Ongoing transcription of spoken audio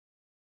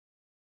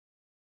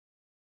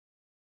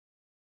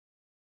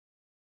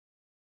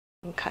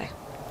Okay,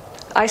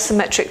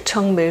 isometric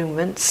tongue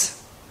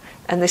movements,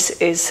 and this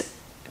is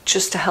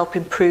just to help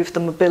improve the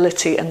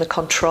mobility and the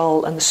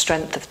control and the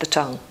strength of the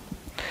tongue.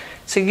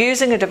 So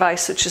using a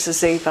device such as a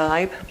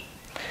Z-Vibe,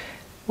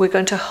 we're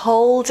going to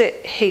hold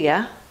it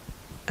here.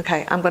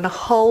 Okay, I'm going to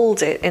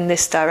hold it in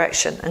this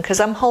direction, and because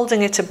I'm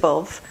holding it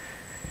above,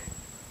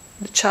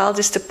 the child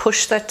is to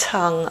push their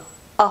tongue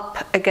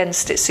up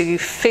against it so you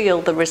feel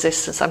the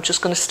resistance. I'm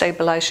just going to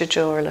stabilize your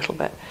jaw a little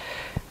bit.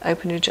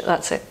 Open your jaw,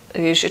 that's it.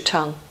 Use your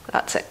tongue,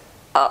 that's it.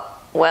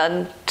 Up,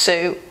 1,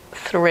 2,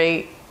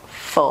 3,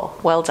 4.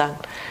 Well done.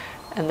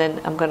 And then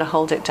I'm going to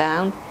hold it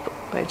down.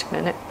 Wait a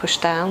minute, push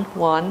down.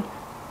 1,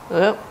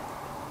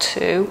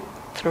 2,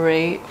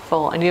 3,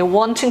 4. And you're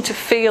wanting to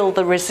feel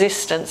the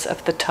resistance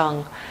of the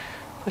tongue.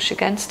 Push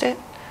against it.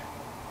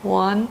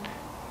 1,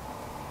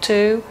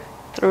 2,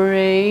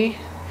 3,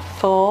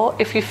 4.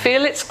 If you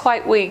feel it's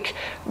quite weak,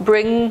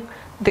 bring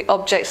the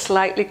object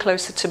slightly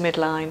closer to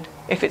midline.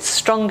 If it's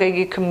stronger,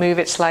 you can move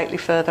it slightly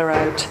further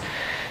out.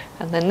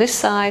 And then this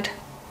side.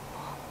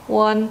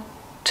 1,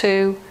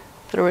 2,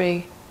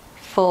 3,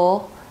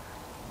 4.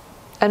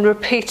 And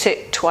repeat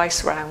it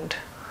twice round.